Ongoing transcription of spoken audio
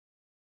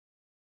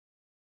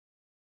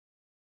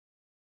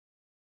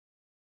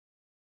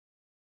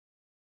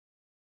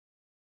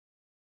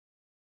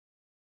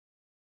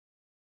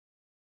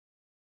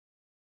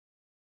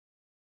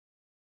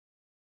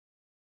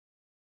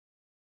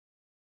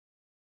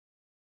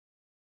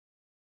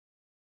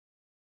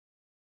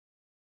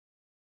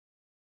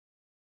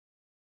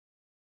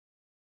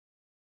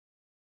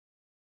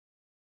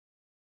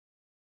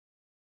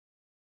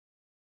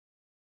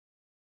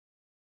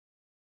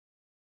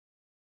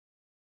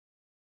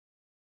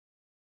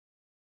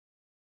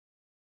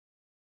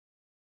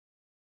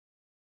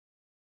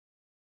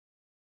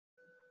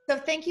So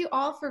thank you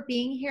all for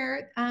being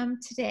here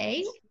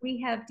today.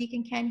 We have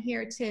Deacon Ken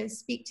here to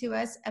speak to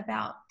us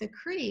about the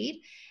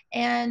Creed,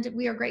 and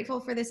we are grateful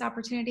for this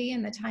opportunity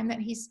and the time that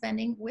he's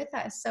spending with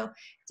us. So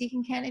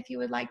Deacon Ken, if you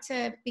would like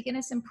to begin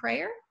us in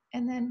prayer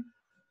and then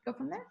go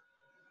from there.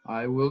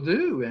 I will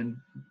do, and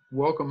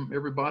welcome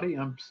everybody.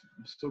 I'm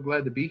so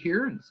glad to be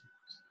here, and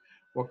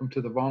welcome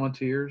to the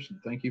volunteers, and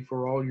thank you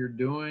for all you're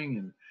doing,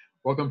 and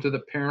welcome to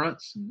the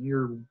parents and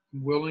your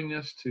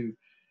willingness to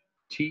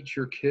teach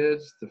your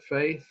kids the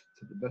faith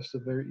to the best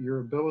of your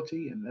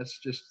ability, and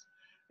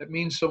that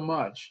means so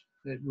much.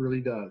 It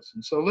really does.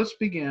 And so let's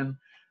begin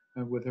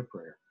with a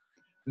prayer.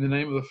 In the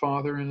name of the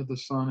Father, and of the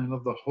Son, and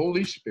of the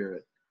Holy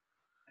Spirit.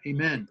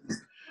 Amen.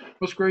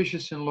 Most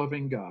gracious and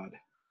loving God,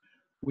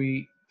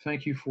 we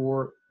thank you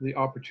for the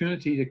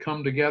opportunity to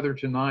come together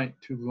tonight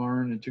to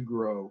learn and to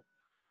grow.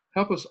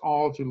 Help us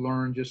all to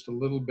learn just a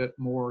little bit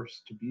more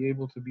to be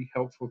able to be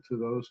helpful to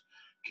those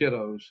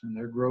kiddos and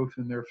their growth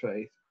in their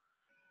faith.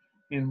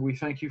 And we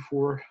thank you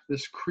for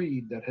this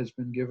creed that has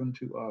been given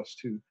to us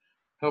to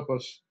help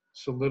us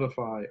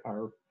solidify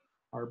our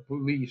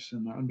beliefs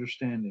and our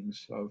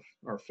understandings of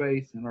our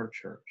faith and our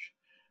church.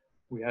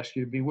 We ask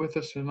you to be with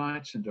us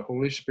tonight, and the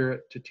Holy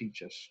Spirit to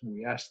teach us.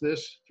 We ask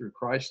this through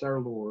Christ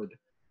our Lord.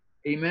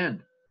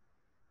 Amen.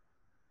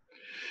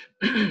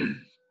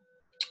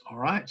 All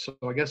right, so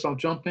I guess I'll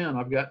jump in.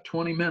 I've got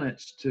 20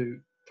 minutes to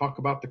talk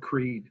about the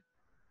creed.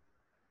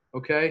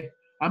 Okay?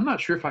 I'm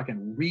not sure if I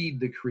can read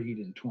the creed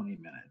in 20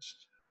 minutes.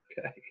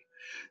 Okay?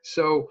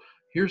 So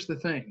here's the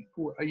thing.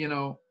 You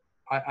know,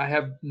 I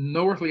have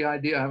no earthly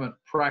idea. I haven't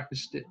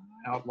practiced it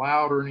out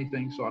loud or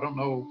anything, so I don't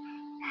know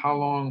how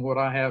long what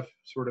I have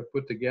sort of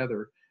put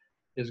together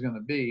is going to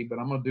be, but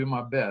I'm going to do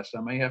my best.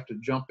 I may have to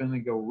jump in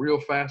and go real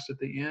fast at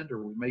the end,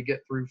 or we may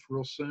get through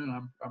real soon.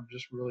 I'm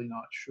just really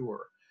not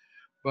sure.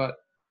 But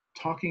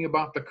talking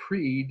about the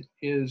creed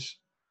is,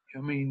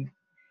 I mean,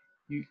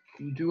 you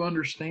do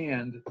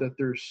understand that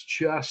there's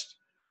just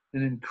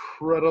an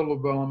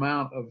incredible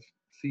amount of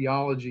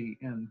theology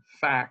and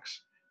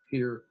facts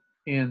here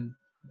in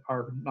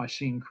our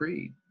Nicene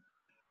Creed.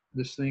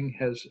 This thing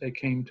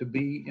came to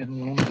be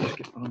in, let me just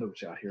get my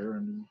notes out here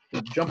and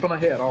jumping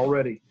ahead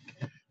already.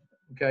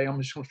 Okay,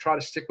 I'm just going to try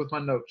to stick with my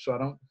notes so I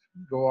don't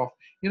go off.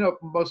 You know,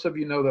 most of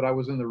you know that I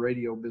was in the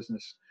radio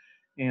business,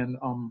 and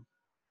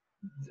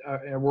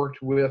I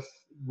worked with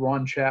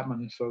Ron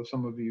Chapman. So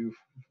some of you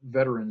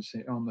veterans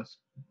on this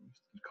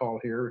call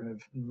here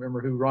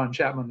remember who Ron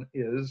Chapman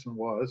is and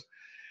was.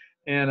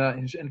 And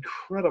he's an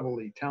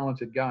incredibly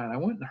talented guy. And I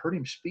went and heard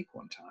him speak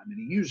one time, and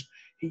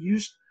he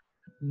used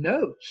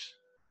notes.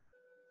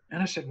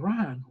 And I said,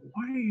 Ron,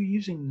 why are you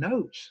using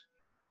notes?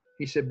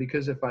 He said,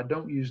 because if I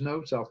don't use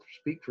notes, I'll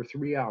speak for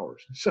 3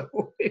 hours.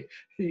 So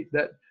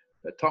that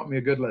taught me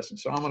a good lesson.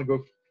 So I'm going to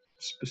go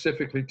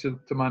specifically to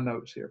my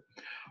notes here.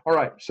 All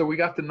right, so we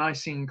got the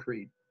Nicene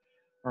Creed.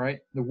 All right,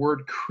 the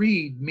word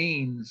creed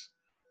means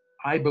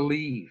I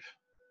believe.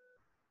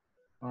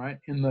 All right,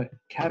 in the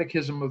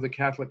Catechism of the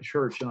Catholic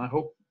Church, and I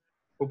hope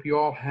you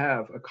all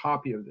have a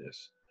copy of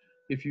this.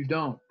 If you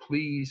don't,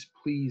 please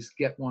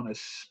get one,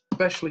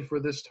 especially for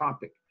this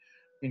topic.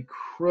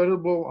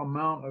 Incredible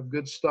amount of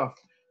good stuff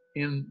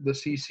in the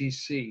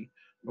CCC,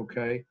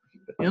 okay?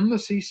 In the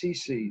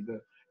CCC,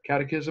 the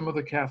Catechism of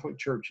the Catholic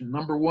Church, in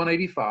number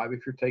 185,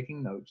 if you're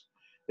taking notes,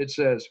 it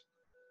says,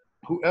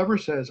 whoever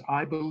says,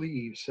 I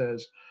believe,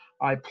 says,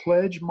 I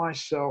pledge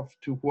myself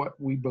to what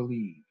we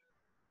believe.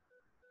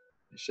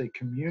 They say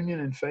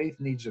communion and faith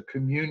needs a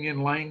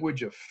communion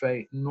language of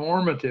faith,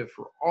 normative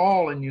for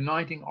all and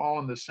uniting all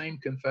in the same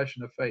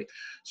confession of faith.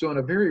 So in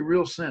a very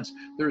real sense,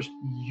 there's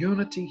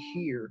unity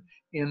here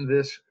in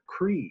this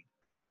creed.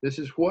 This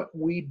is what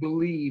we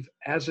believe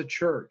as a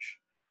church.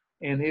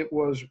 And it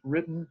was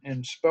written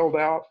and spelled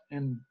out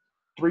in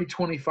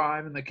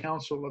 325 in the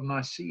Council of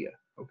Nicaea.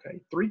 Okay,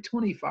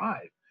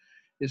 325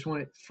 is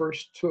when it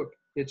first took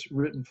its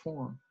written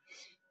form.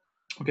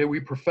 Okay,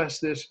 we profess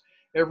this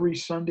every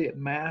Sunday at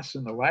Mass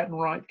in the Latin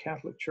Rite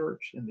Catholic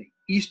Church, in the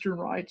Eastern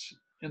Rites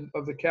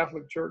of the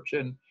Catholic Church,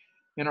 and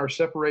in our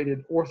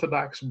separated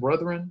Orthodox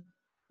brethren.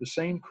 The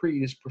same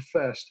creed is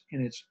professed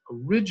in its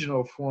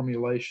original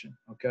formulation,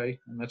 okay?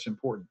 And that's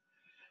important.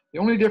 The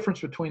only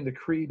difference between the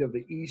creed of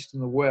the East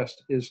and the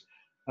West is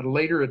a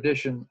later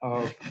addition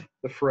of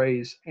the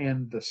phrase,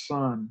 and the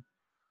Son,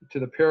 to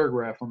the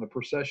paragraph on the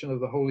procession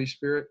of the Holy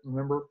Spirit.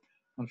 Remember,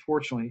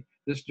 unfortunately,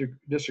 this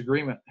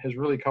disagreement has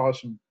really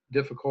caused some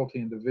difficulty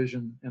and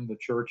division in the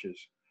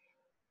churches.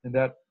 And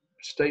that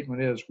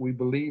statement is, we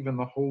believe in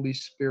the Holy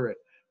Spirit,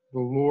 the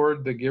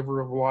Lord, the giver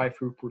of life,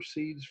 who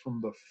proceeds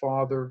from the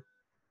Father,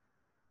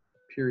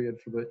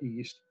 period, for the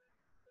East,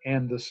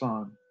 and the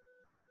Son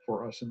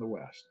for us in the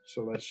West.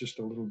 So that's just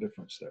a little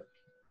difference there.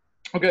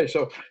 Okay,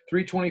 so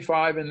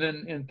 325, and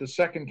then in the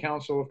Second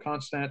Council of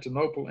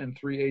Constantinople in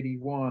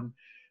 381,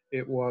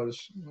 it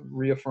was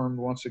reaffirmed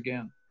once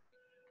again.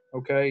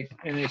 Okay,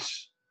 and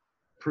it's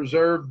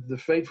preserved the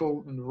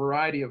faithful and the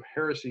variety of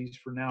heresies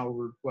for now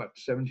over,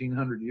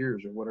 1,700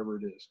 years or whatever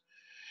it is.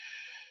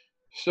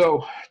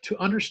 So to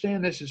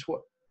understand this is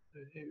what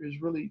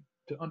is really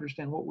to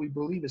understand what we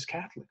believe as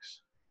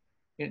Catholics.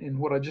 And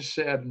what I just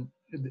said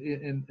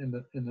in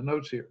the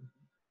notes here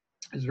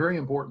is very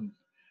important.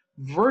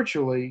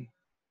 Virtually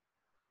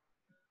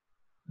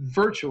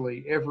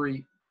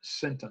every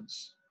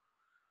sentence,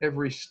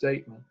 every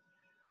statement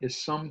is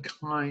some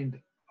kind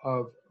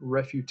of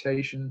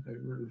refutation,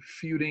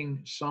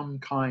 refuting some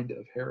kind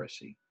of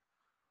heresy.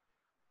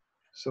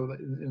 So that,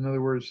 in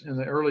other words, in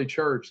the early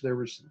church, there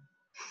was,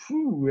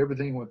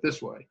 everything went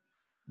this way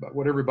about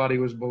what everybody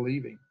was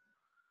believing.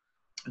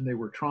 And they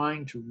were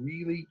trying to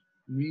really,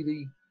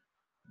 really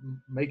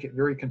make it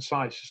very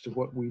concise as to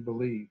what we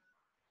believe.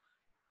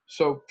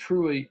 So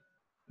truly,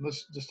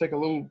 let's just take a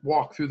little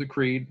walk through the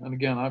creed. And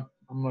again, I'm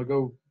going to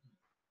go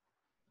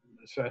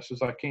as fast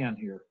as I can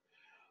here.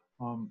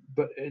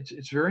 But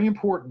it's very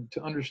important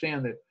to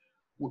understand that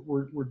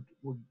we're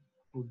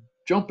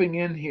jumping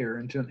in here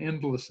into an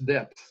endless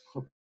depth.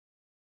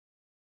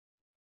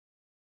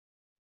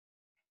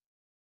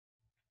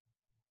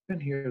 In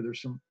here,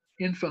 there's some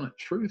infinite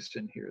truths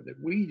in here that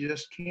we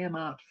just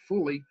cannot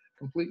fully,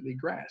 completely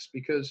grasp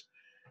because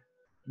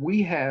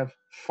we have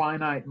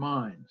finite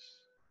minds.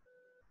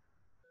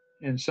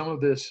 And some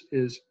of this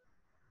is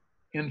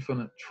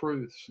infinite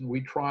truths, and we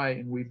try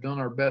and we've done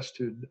our best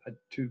to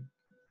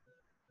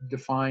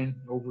define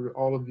over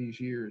all of these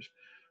years,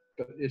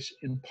 but it's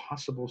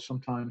impossible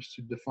sometimes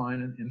to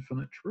define an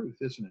infinite truth,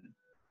 isn't it?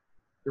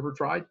 You ever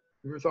tried?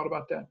 You ever thought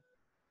about that?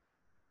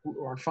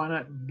 Our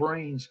finite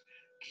brains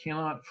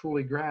cannot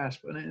fully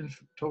grasp an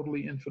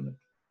totally infinite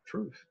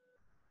truth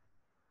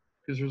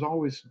because there's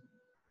always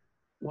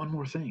one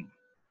more thing.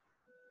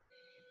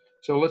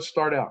 So let's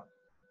start out.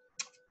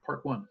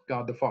 Part one,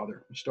 God the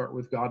Father. We start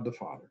with God the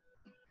Father.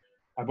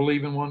 I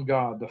believe in one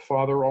God, the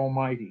Father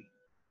Almighty,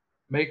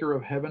 maker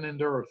of heaven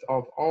and earth,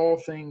 of all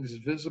things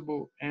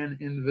visible and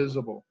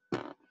invisible.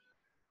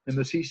 In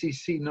the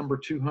CCC number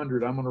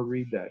 200, I'm going to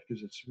read that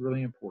because it's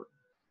really important.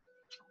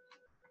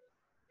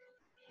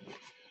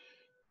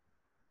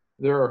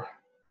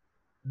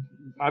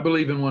 I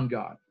believe in one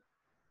God.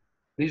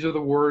 These are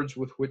the words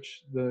with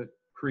which the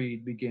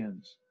creed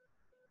begins.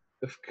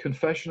 The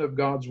confession of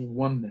God's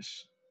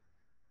oneness,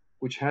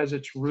 which has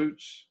its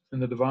roots in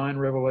the divine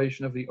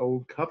revelation of the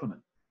Old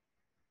Covenant,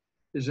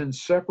 is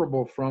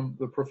inseparable from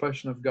the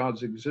profession of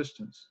God's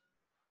existence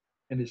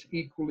and is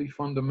equally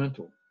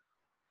fundamental.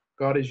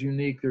 God is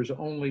unique. There's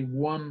only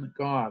one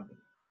God.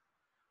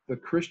 The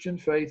Christian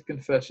faith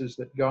confesses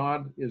that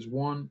God is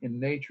one in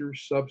nature,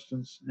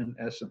 substance, and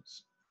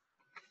essence.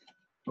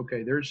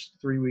 Okay, there's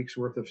 3 weeks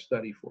worth of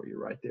study for you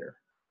right there.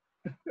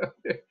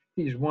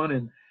 He's one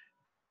in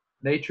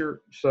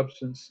nature,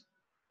 substance,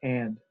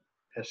 and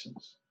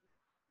essence.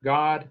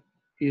 God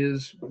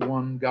is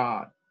one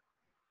God.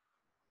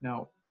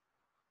 Now,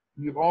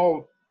 you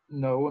all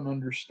know and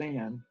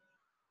understand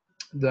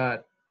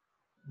that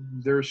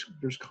there's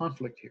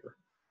conflict here.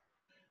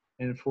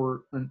 And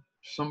for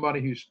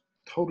somebody who's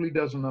totally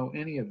doesn't know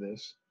any of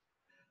this,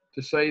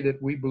 to say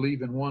that we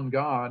believe in one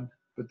God,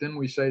 but then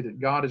we say that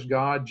God is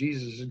God,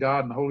 Jesus is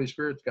God, and the Holy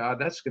Spirit's God,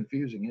 that's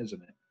confusing,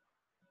 isn't it?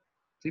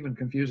 It's even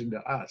confusing to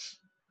us.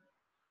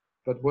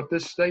 But what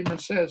this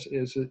statement says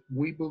is that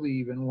we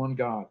believe in one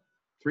God,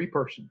 3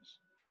 persons,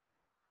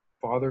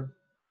 Father,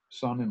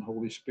 Son, and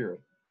Holy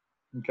Spirit.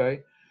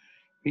 Okay?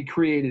 He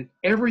created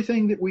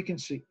everything that we can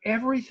see.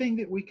 Everything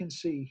that we can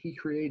see, he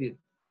created.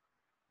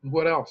 And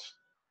what else?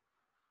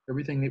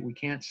 Everything that we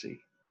can't see.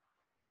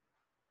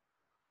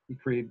 He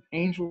created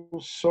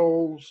angels,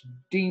 souls,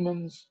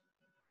 demons.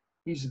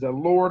 He's the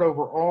Lord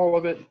over all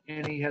of it,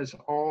 and he has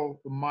all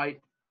the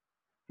might.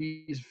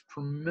 He's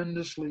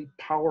tremendously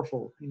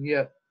powerful, and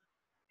yet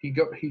he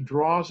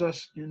draws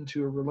us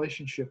into a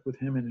relationship with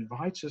him and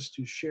invites us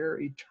to share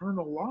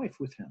eternal life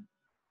with him.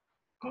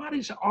 God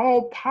is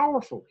all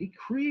powerful. He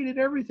created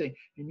everything,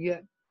 and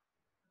yet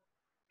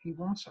he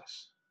wants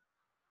us.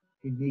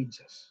 He needs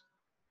us.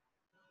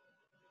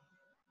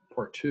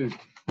 Part 2,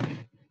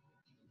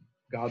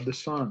 God the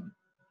Son,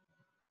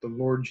 the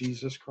Lord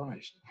Jesus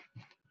Christ.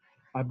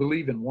 I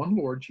believe in one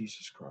Lord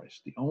Jesus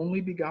Christ, the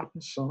only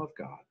begotten Son of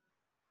God,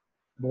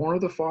 born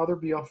of the Father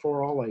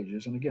before all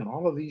ages. And again,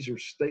 all of these are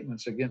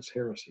statements against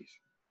heresies.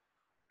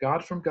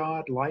 God from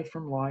God, light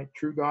from light,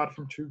 true God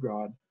from true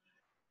God,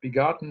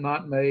 begotten,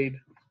 not made,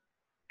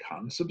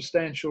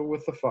 consubstantial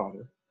with the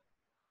Father.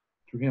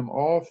 Through him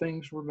all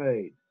things were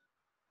made.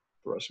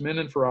 For us men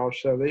and for our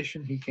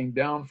salvation, he came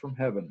down from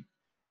heaven.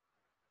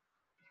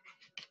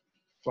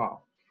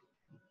 Wow.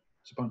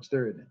 It's a bunch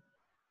there, isn't it?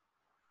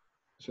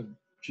 So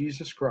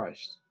Jesus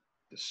Christ,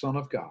 the Son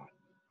of God.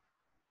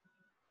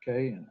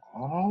 Okay, and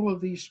all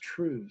of these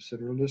truths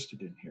that are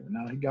listed in here.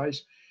 Now,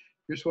 guys,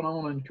 here's what I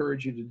want to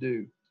encourage you to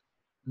do.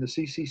 In the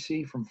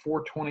CCC from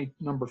 420,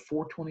 number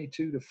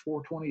 422 to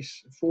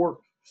 424,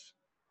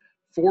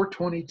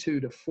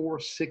 422 to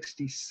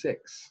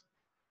 466.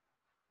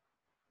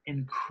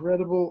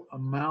 Incredible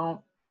amount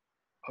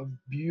of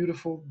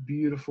beautiful,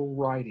 beautiful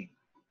writing.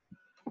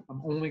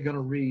 I'm only going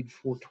to read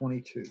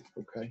 422,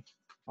 okay?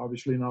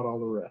 Obviously not all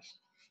the rest.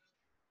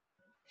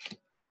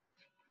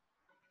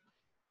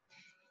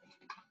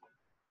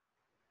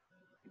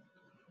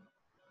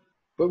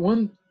 But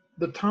when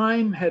the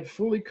time had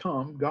fully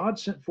come, God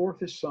sent forth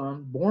his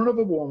Son, born of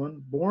a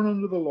woman, born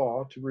under the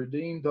law, to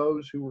redeem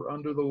those who were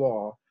under the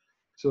law,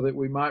 so that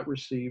we might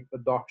receive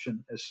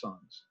adoption as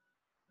sons.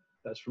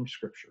 That's from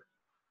Scripture.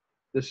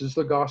 This is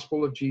the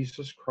gospel of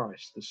Jesus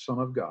Christ, the Son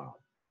of God.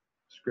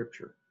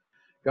 Scripture.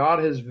 God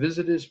has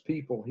visited his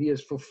people. He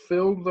has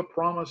fulfilled the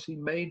promise he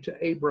made to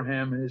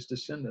Abraham and his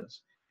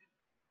descendants.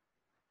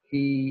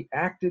 He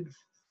acted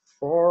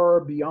far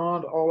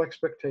beyond all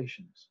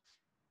expectations.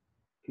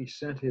 He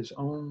sent his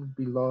own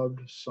beloved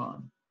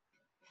Son.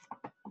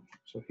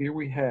 So here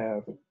we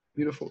have a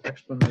beautiful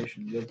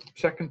explanation. The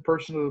second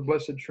person of the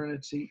Blessed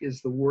Trinity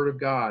is the Word of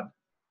God.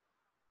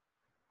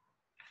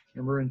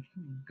 Remember in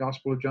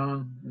Gospel of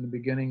John, in the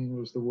beginning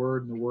was the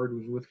Word, and the Word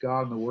was with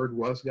God, and the Word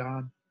was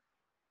God.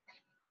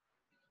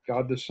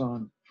 God the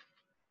Son.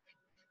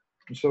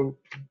 And so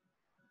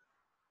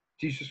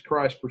Jesus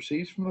Christ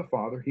proceeds from the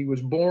Father. He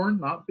was born,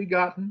 not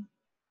begotten.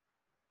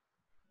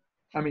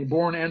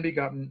 Born and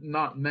begotten,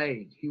 not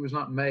made. He was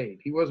not made.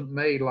 He wasn't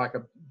made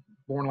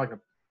born like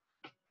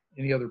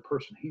any other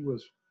person. He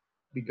was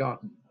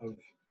begotten of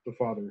the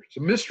Father. It's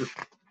a mystery.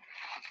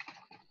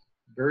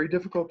 Very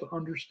difficult to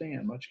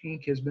understand. Much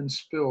ink has been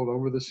spilled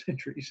over the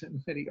centuries and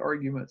many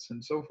arguments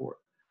and so forth.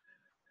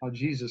 How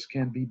Jesus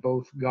can be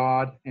both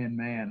God and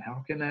man.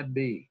 How can that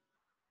be?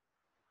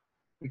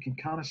 We can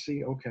kind of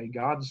see, okay,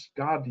 God's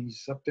God,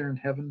 he's up there in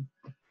heaven.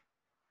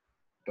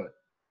 But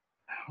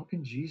how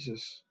can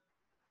Jesus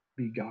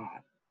be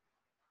God?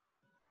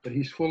 But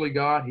he's fully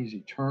God, he's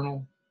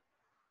eternal.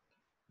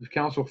 The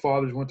Council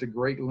Fathers went to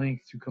great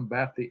length to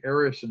combat the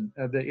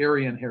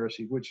Arian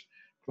heresy, which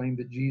claimed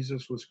that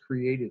Jesus was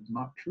created,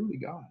 not truly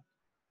God.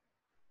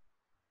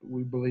 But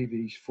we believe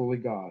he's fully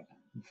God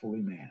and fully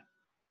man.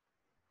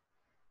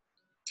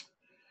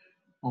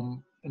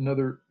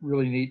 Another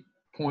really neat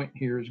point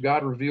here is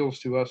God reveals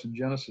to us in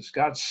Genesis,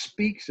 God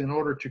speaks in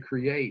order to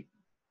create.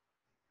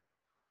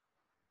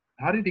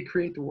 How did he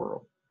create the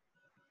world?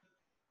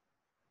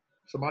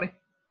 Somebody?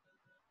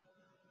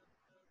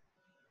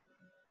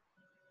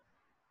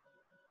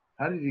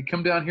 How did he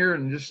come down here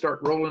and just start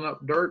rolling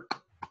up dirt?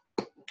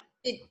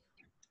 Did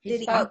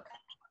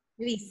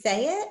he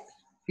say it?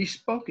 He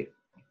spoke it.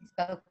 He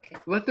spoke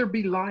it. Let there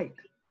be light.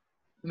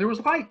 And there was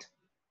light.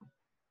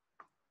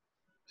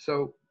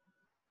 So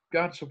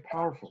God's so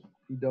powerful.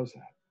 He does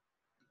that.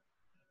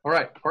 All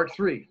right, part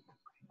 3.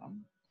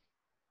 I'm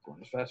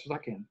going as fast as I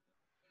can.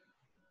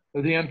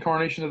 The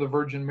incarnation of the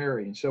Virgin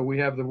Mary. And so we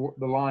have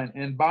the line,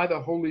 and by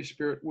the Holy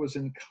Spirit was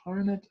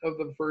incarnate of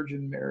the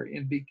Virgin Mary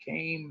and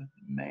became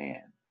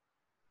man.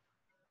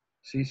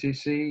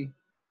 CCC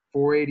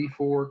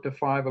 484 to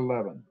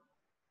 511.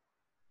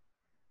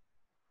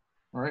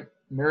 All right,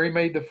 Mary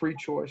made the free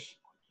choice.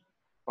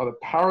 By the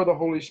power of the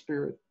Holy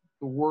Spirit,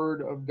 the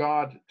Word of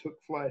God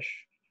took flesh.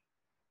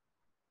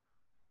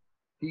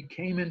 He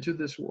came into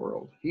this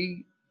world.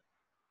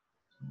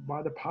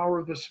 By the power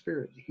of the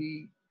Spirit,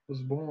 he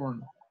was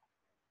born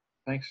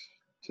thanks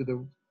to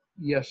the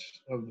yes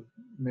of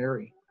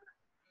Mary.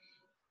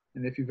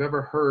 And if you've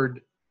ever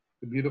heard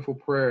the beautiful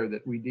prayer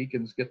that we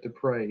deacons get to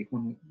pray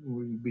when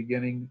we're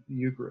beginning the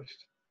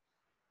Eucharist,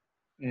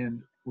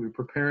 and we're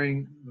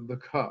preparing the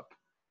cup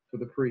for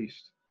the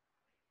priest,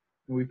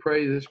 when we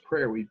pray this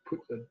prayer, we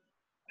put a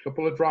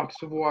couple of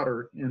drops of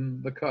water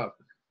in the cup.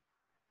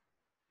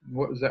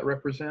 What does that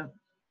represent?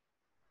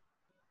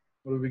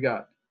 What do we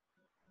got?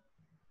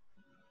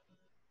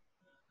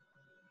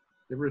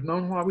 You ever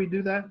known why we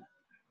do that?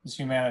 It's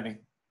humanity.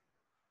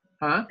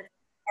 Huh?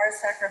 Our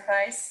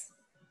sacrifice.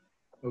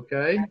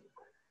 Okay.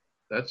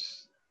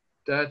 That's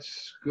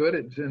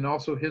good. And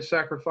also his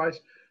sacrifice.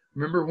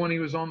 Remember when he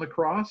was on the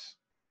cross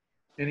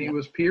and he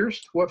was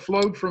pierced? What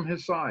flowed from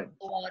his side?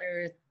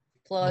 Water,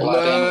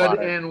 Blood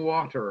and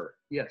water.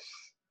 Yes.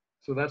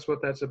 So that's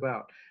what that's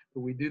about.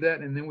 But we do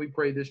that, and then we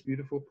pray this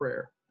beautiful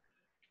prayer.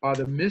 By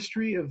the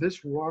mystery of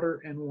this water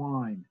and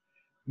wine,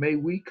 may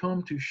we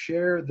come to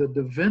share the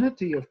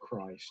divinity of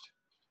Christ,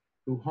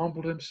 who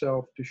humbled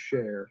himself to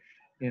share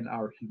in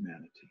our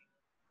humanity.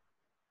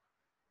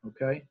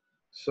 Okay?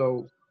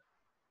 So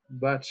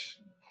that's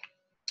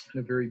in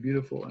a very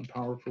beautiful and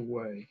powerful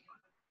way,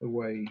 the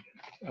way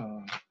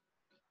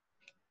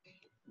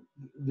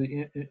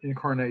the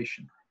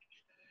incarnation.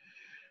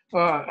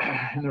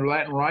 In the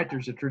Latin Rite,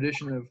 there's a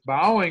tradition of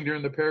bowing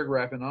during the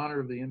paragraph in honor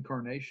of the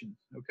incarnation.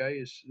 Okay,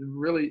 it's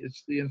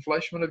the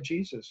enfleshment of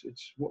Jesus.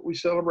 It's what we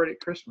celebrate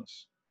at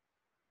Christmas.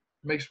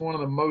 It makes one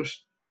of the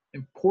most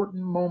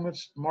important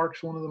moments,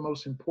 marks one of the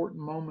most important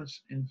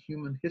moments in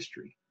human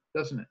history,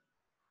 doesn't it?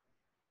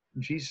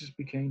 Jesus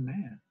became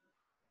man,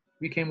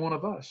 became one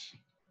of us,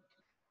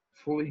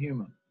 fully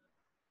human,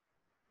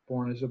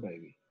 born as a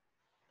baby.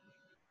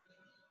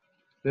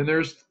 Then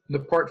there's the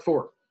part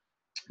 4,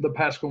 the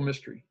Paschal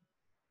mystery.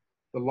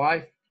 The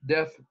life,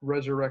 death,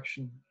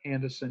 resurrection,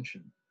 and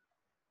ascension.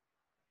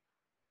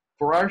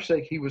 For our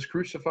sake, he was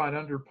crucified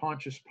under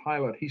Pontius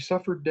Pilate. He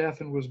suffered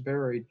death and was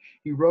buried.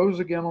 He rose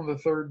again on the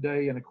 3rd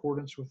day in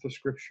accordance with the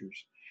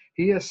Scriptures.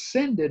 He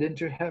ascended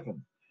into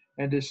heaven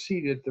and is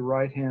seated at the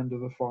right hand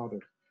of the Father.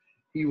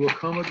 He will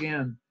come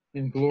again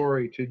in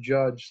glory to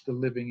judge the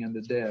living and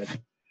the dead,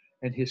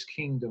 and his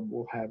kingdom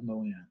will have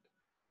no end.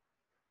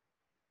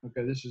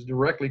 Okay, this is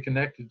directly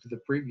connected to the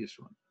previous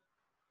one.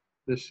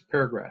 This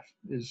paragraph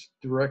is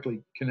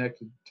directly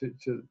connected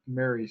to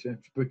Mary's and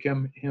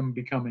him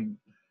becoming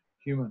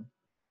human.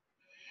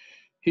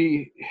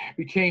 He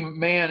became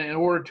man in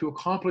order to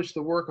accomplish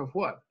the work of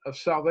what? Of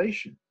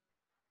salvation.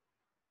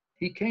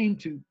 He came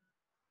to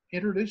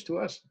introduce to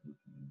us,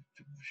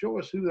 to show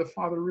us who the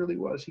Father really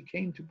was. He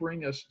came to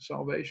bring us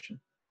salvation.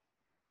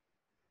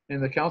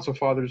 And the Council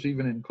Fathers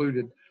even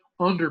included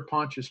under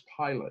Pontius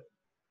Pilate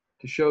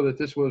to show that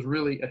this was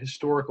really a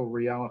historical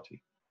reality.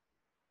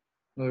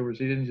 In other words,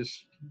 they didn't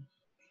just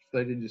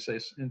say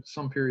in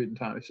some period in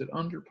time. They said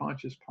under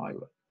Pontius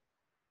Pilate.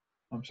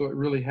 So it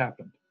really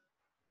happened.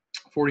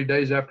 40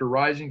 days after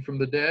rising from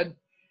the dead,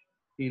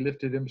 he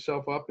lifted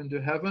himself up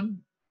into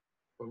heaven.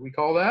 What do we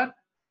call that?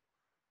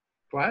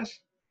 Class?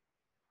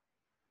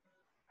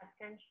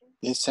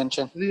 The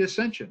ascension. The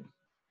ascension.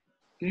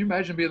 Can you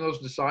imagine being those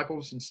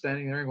disciples and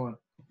standing there and going,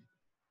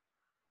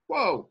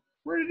 whoa,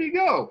 where did he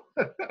go?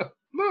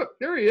 Look,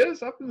 there he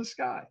is up in the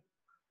sky.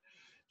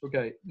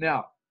 Okay,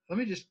 now, let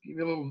me just give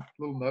you a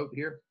little note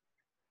here.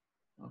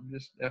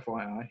 Just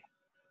FYI.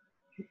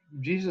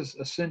 Jesus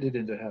ascended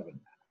into heaven.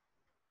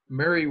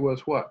 Mary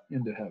was what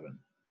into heaven?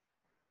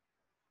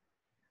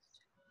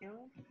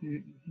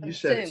 You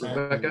said it,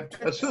 Rebecca.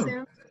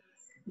 Assumed.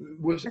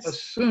 Was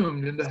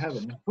assumed into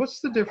heaven.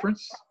 What's the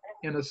difference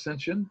in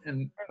ascension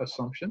and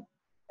assumption?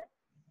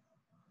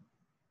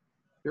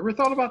 You ever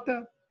thought about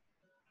that?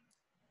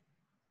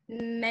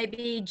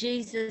 Maybe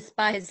Jesus,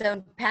 by his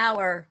own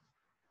power,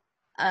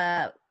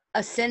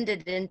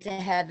 ascended into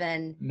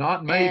heaven.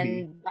 Not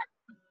maybe.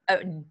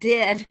 And,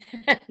 did.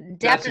 Definitely.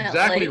 That's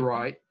exactly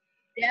right.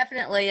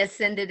 Definitely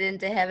ascended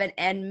into heaven.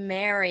 And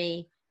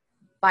Mary,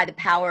 by the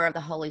power of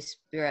the Holy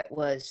Spirit,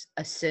 was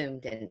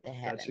assumed into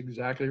heaven. That's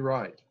exactly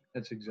right.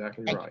 That's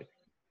exactly right.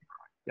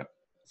 Yep.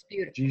 It's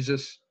beautiful.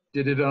 Jesus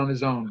did it on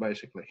his own,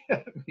 basically.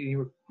 He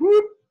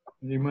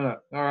went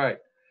up. All right.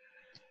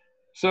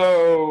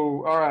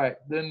 So, all right.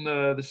 Then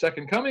the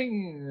second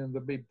coming, and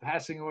the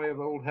passing away of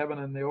the old heaven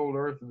and the old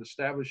earth, and the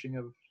establishing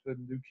of the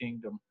new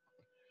kingdom.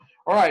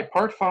 All right.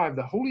 Part 5,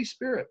 the Holy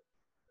Spirit.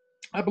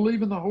 I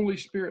believe in the Holy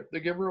Spirit, the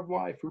giver of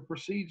life, who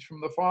proceeds from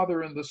the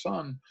Father and the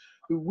Son,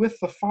 who with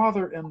the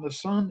Father and the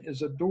Son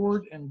is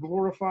adored and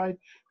glorified,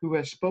 who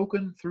has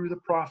spoken through the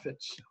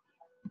prophets.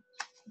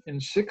 In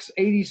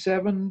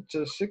 687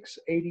 to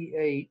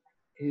 688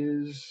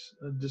 is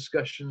a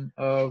discussion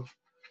of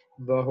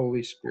the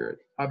Holy Spirit.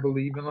 I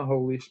believe in the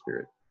Holy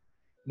Spirit.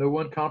 No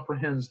one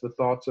comprehends the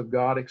thoughts of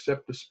God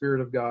except the Spirit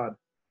of God.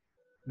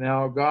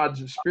 Now,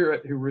 God's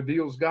Spirit, who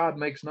reveals God,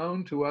 makes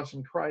known to us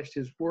in Christ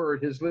his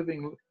word, his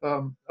living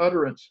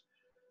utterance.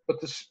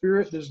 But the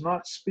Spirit does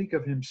not speak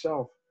of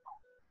himself.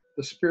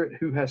 The Spirit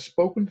who has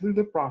spoken through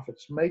the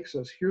prophets makes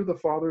us hear the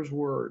Father's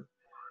word,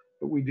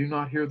 but we do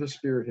not hear the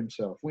Spirit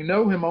himself. We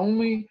know him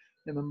only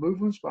in the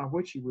movements by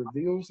which he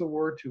reveals the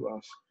word to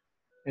us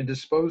and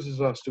disposes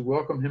us to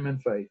welcome him in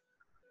faith.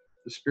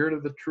 The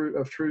Spirit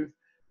of truth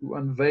who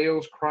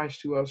unveils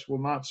Christ to us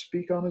will not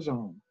speak on his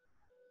own.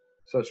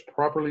 Such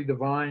properly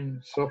divine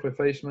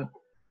self-effacement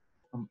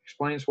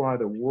explains why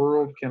the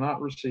world cannot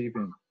receive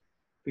him,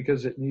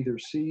 because it neither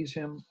sees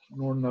him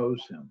nor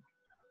knows him.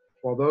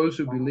 While those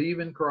who believe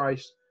in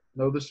Christ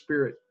know the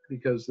Spirit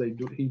because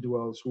he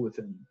dwells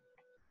within.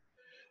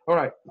 All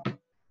right,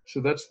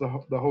 so that's the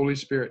Holy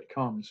Spirit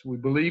comes. We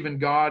believe in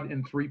God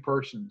in 3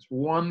 persons,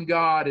 one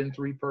God in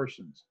 3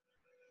 persons.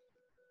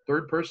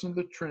 Third person of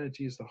the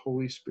Trinity is the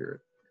Holy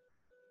Spirit,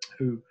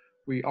 who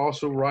we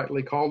also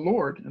rightly call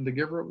Lord and the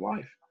giver of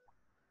life.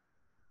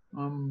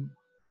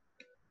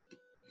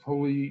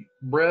 Holy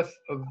breath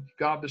of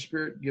God the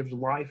Spirit gives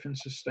life and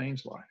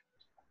sustains life.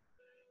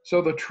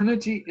 So the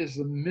Trinity is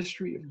the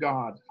mystery of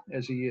God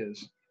as he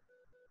is.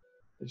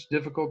 It's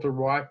difficult to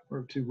wrap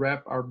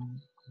our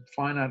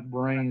finite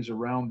brains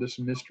around this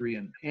mystery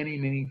in any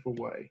meaningful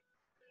way.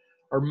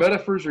 Our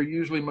metaphors are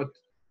usually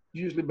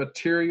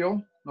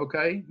material,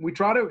 okay? We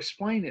try to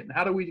explain it. And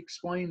how do we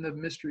explain the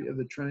mystery of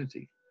the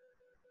Trinity?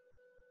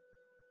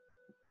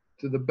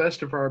 To the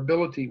best of our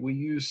ability, we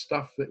use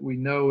stuff that we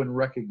know and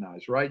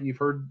recognize, right? You've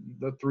heard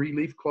the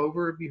 3-leaf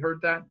clover. Have you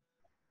heard that?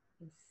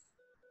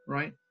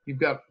 Right? You've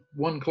got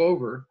one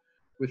clover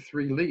with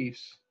 3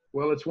 leaves.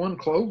 Well, it's one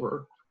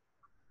clover,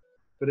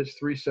 but it's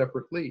 3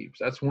 separate leaves.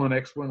 That's one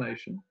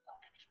explanation.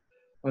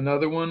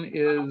 Another one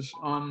is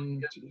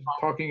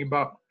talking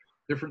about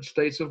different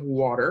states of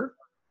water.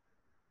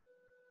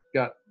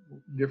 We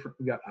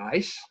got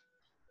ice,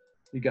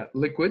 you got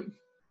liquid,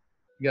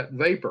 you got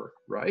vapor,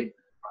 right?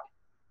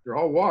 They're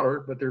all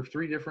water, but they're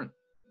 3 different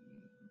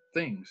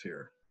things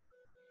here.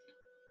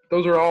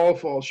 Those are all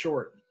fall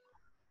short.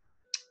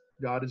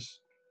 God is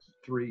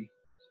 3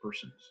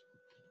 persons.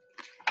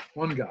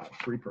 One God,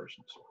 3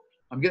 persons.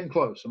 I'm getting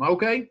close. Am I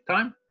okay?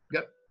 Time?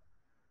 Yep.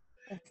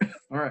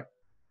 All right.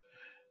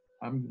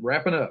 I'm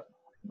wrapping up.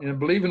 And I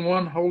believe in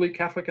one holy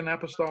Catholic and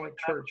Apostolic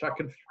Church.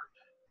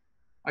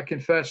 I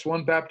confess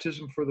one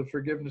baptism for the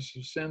forgiveness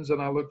of sins,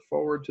 and I look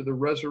forward to the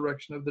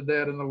resurrection of the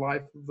dead and the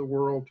life of the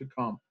world to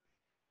come.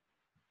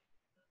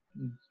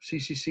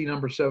 CCC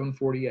number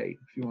 748,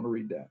 if you want to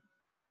read that.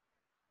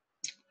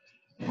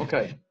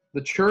 Okay.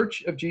 The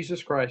Church of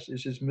Jesus Christ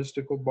is his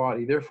mystical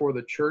body. Therefore,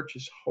 the church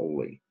is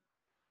holy.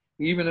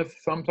 Even if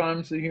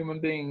sometimes the human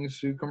beings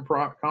who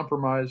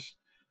comprise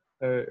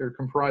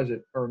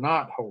it are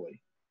not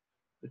holy.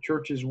 The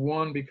church is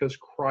one because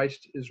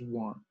Christ is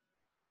one.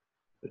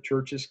 The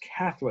church is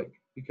Catholic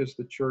because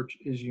the church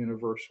is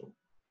universal.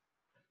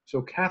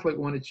 So Catholic,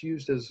 when it's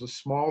used as a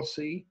small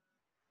c,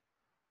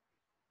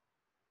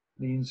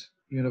 means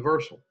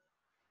universal.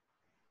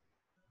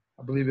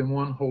 I believe in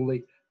one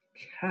holy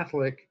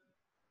Catholic,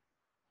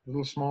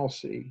 little small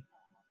c,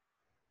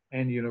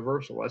 and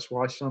universal. That's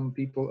why some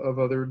people of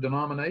other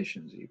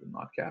denominations, even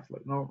not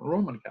Catholic, no,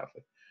 Roman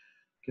Catholic,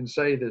 can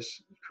say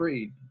this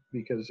creed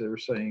because they're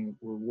saying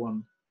we're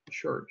one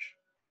church.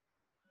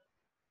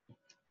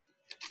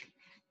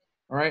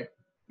 All right.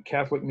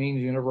 Catholic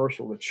means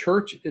universal. The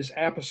church is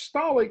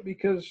apostolic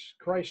because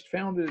Christ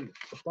founded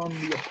upon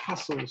the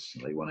apostles.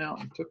 They went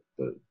out and took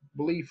the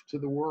belief to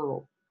the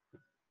world.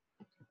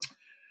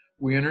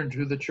 We enter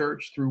into the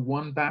church through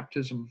one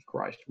baptism of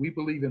Christ. We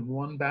believe in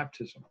one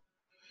baptism.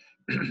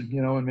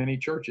 You know, in many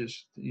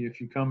churches,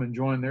 if you come and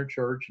join their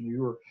church and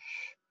you were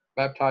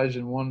baptized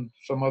in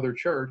some other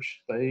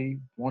church, they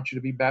want you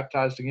to be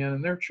baptized again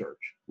in their church.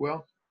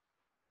 Well,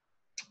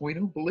 we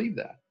don't believe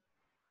that.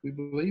 We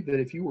believe that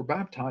if you were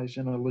baptized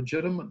in a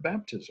legitimate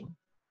baptism,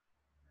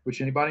 which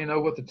anybody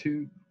know what the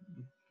two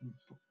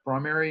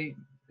primary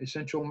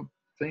essential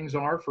things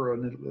are for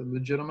a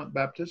legitimate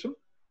baptism?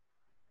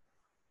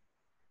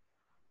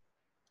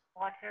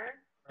 Water.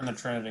 And the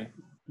Trinity.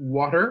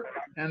 Water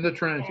and the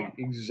Trinity.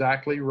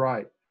 Exactly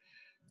right.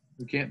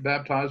 We can't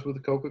baptize with a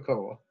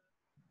Coca-Cola.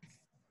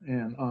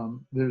 And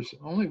there's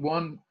only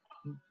one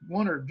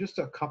or just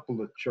a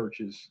couple of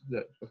churches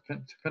that a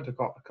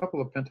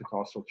couple of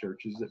Pentecostal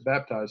churches that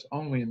baptize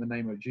only in the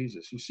name of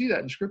Jesus. You see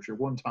that in Scripture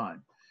one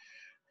time,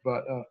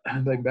 but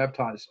they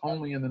baptize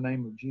only in the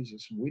name of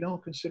Jesus. And we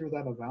don't consider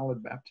that a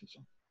valid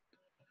baptism.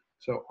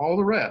 So all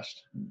the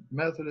rest,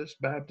 Methodist,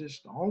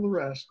 Baptist, all the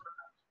rest,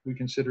 we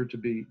consider to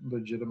be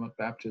legitimate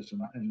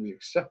baptism, and we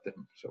accept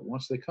them. So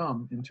once they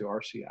come into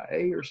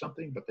RCIA or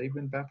something, but they've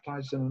been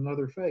baptized in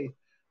another faith,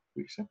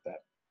 we accept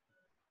that.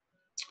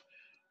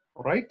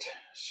 All right,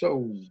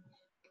 so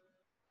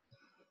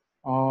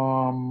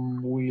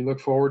we look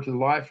forward to the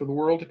life of the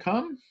world to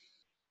come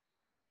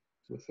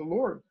with the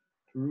Lord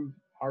through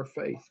our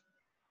faith.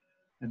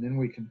 And then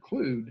we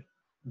conclude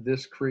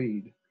this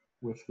creed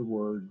with the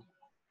word,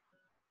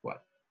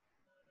 what?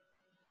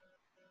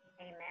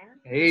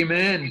 Amen.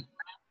 Amen.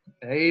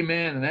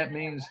 Amen. And that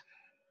means,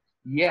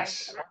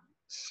 yes,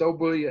 so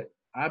be it.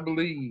 I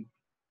believe.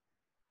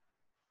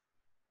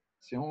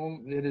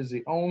 It is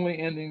the only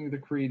ending of the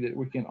creed that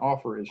we can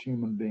offer as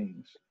human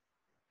beings.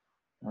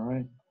 All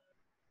right?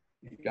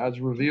 God's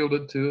revealed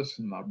it to us,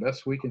 and the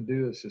best we can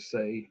do is to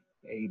say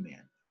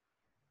amen.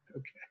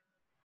 Okay.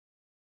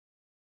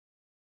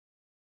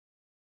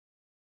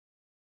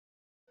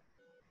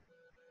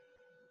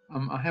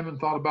 I haven't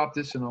thought about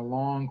this in a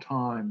long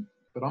time,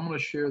 but I'm going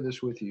to share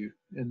this with you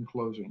in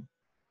closing.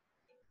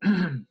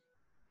 And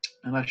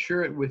I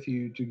share it with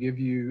you to give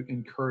you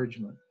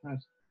encouragement.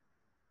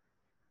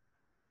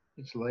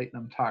 It's late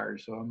and I'm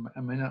tired, so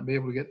I may not be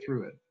able to get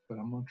through it, but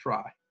I'm going to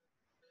try.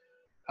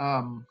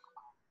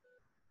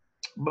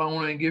 But I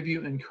want to give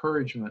you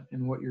encouragement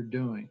in what you're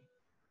doing.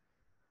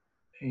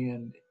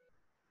 And,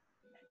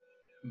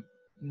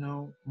 you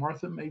know,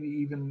 Martha, maybe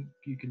even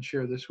you can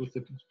share this with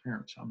the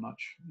parents. I'm not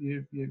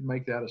sure. You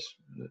make that a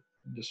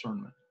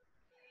discernment.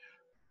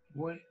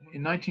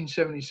 In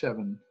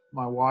 1977,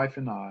 my wife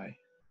and I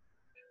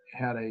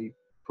had a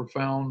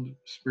profound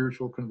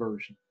spiritual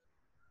conversion.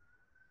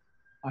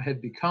 I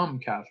had become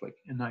Catholic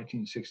in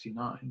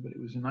 1969, but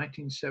it was in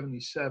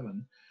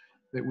 1977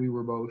 that we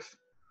were both,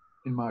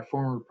 in my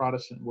former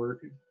Protestant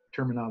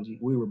terminology,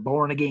 we were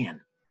born again.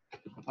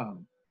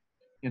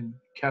 In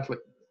Catholic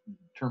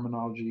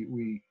terminology,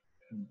 we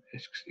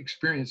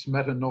experienced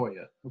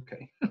metanoia.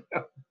 Okay.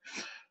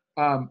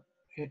 And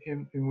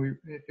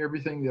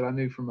everything that I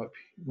knew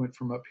went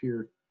from up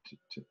here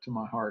to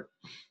my heart.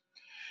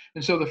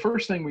 And so the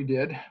first thing we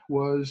did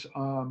was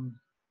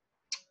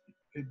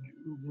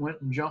went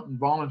and jumped and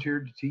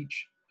volunteered to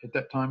teach at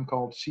that time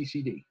called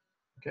CCD.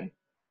 Okay.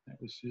 That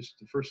was just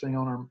the first thing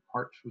on our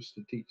hearts was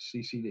to teach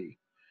CCD.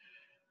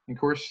 And of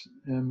course,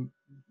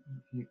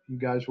 you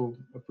guys will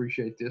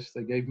appreciate this.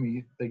 They gave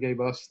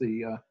us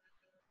the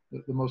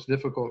most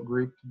difficult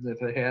group that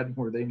they had,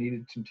 where they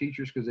needed some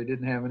teachers because they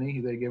didn't have any.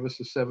 They gave us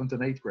the 7th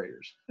and 8th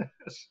graders.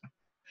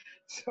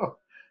 So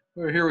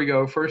well, here we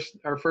go.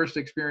 Our first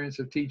experience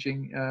of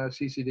teaching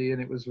CCD,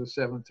 and it was with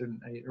 7th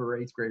and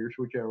 8th graders,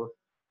 whichever.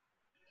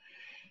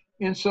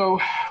 And so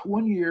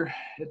one year,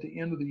 at the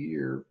end of the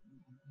year,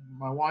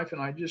 my wife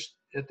and I just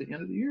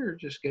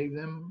gave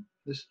them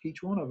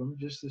each one of them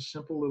just this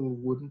simple little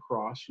wooden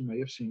cross. You may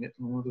have seen it,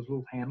 one of those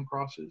little hand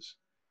crosses.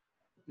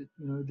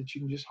 that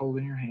you can just hold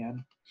in your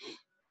hand.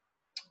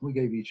 We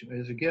gave each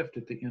as a gift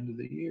at the end of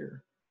the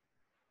year.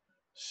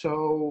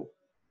 So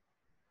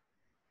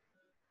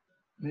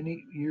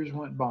many years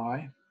went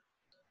by,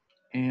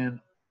 and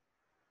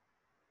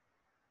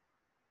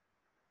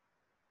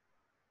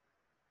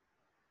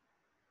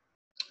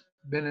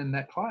been in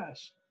that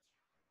class.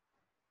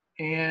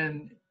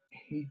 And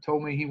he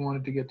told me he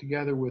wanted to get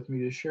together with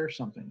me to share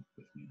something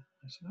with me.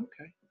 I said,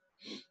 okay.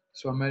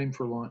 So I met him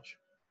for lunch.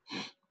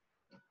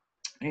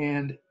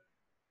 And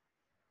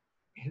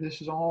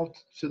this is all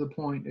to the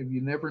point of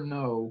you never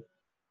know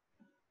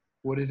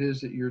what it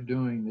is that you're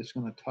doing that's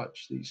going to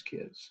touch these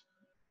kids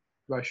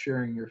by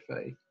sharing your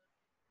faith.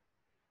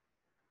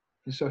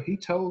 And so he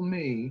told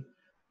me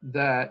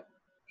that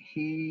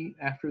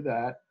after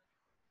that,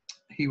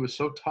 he was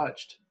so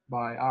touched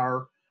by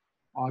our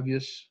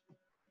obvious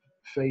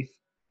faith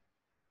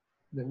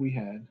that we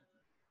had,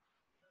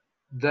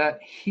 that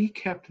he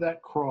kept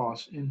that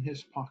cross in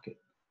his pocket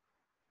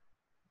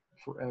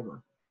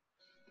forever.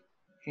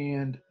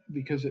 And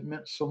because it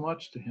meant so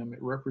much to him,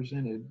 it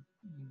represented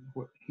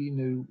what he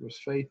knew was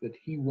faith that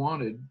he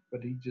wanted,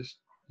 but he just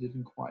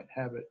didn't quite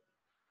have it.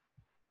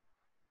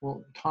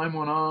 Well, time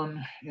went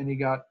on, and he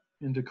got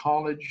into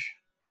college,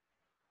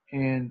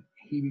 and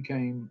he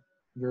became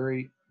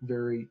very,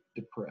 very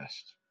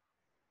depressed.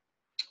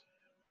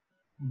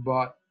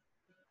 But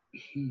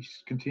he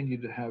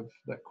continued to have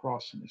that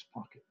cross in his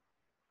pocket.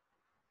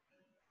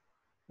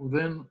 Well,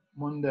 then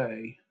one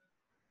day,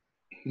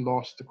 he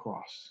lost the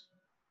cross.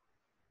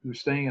 He was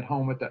staying at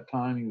home at that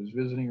time. He was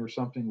visiting or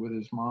something with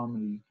his mom,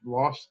 and he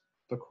lost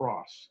the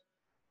cross.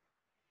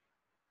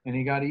 And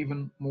he got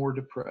even more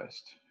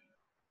depressed.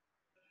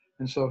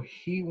 And so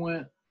he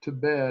went to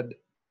bed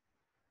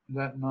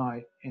that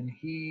night, and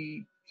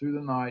he, through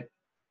the night,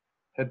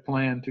 had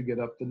planned to get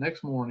up the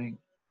next morning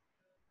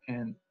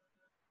and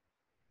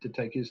to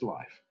take his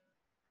life.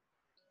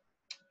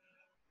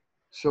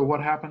 So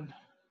what happened?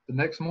 The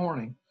next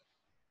morning,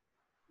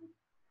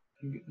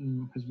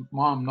 his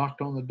mom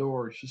knocked on the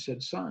door. She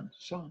said, son,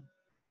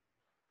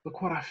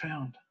 look what I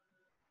found.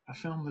 I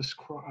found this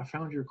cross. I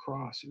found your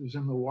cross. It was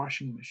in the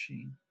washing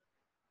machine.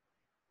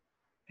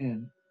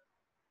 And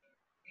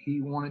he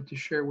wanted to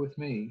share with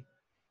me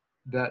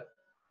that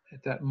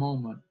at that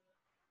moment,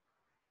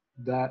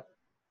 that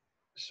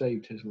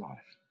saved his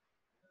life.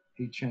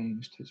 He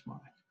changed his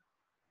mind.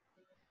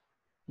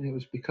 And it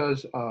was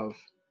because of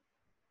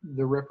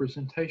the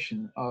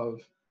representation of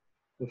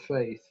the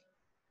faith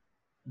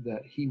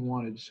that he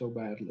wanted so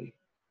badly,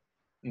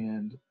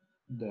 and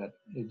that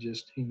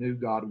he knew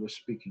God was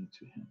speaking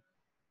to him.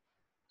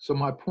 So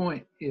my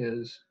point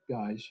is,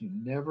 guys, you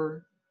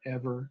never,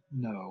 ever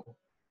know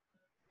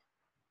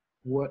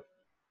what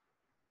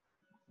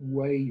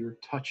way you're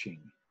touching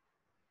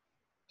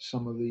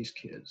some of these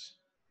kids.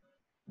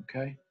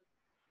 Okay?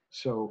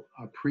 So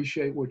I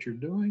appreciate what you're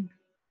doing.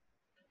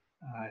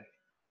 I,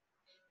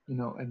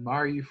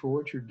 admire you for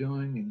what you're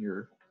doing, and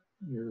your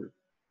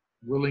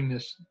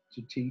willingness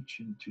to teach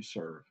and to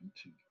serve and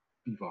to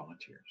be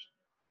volunteers.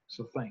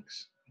 So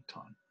thanks a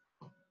ton.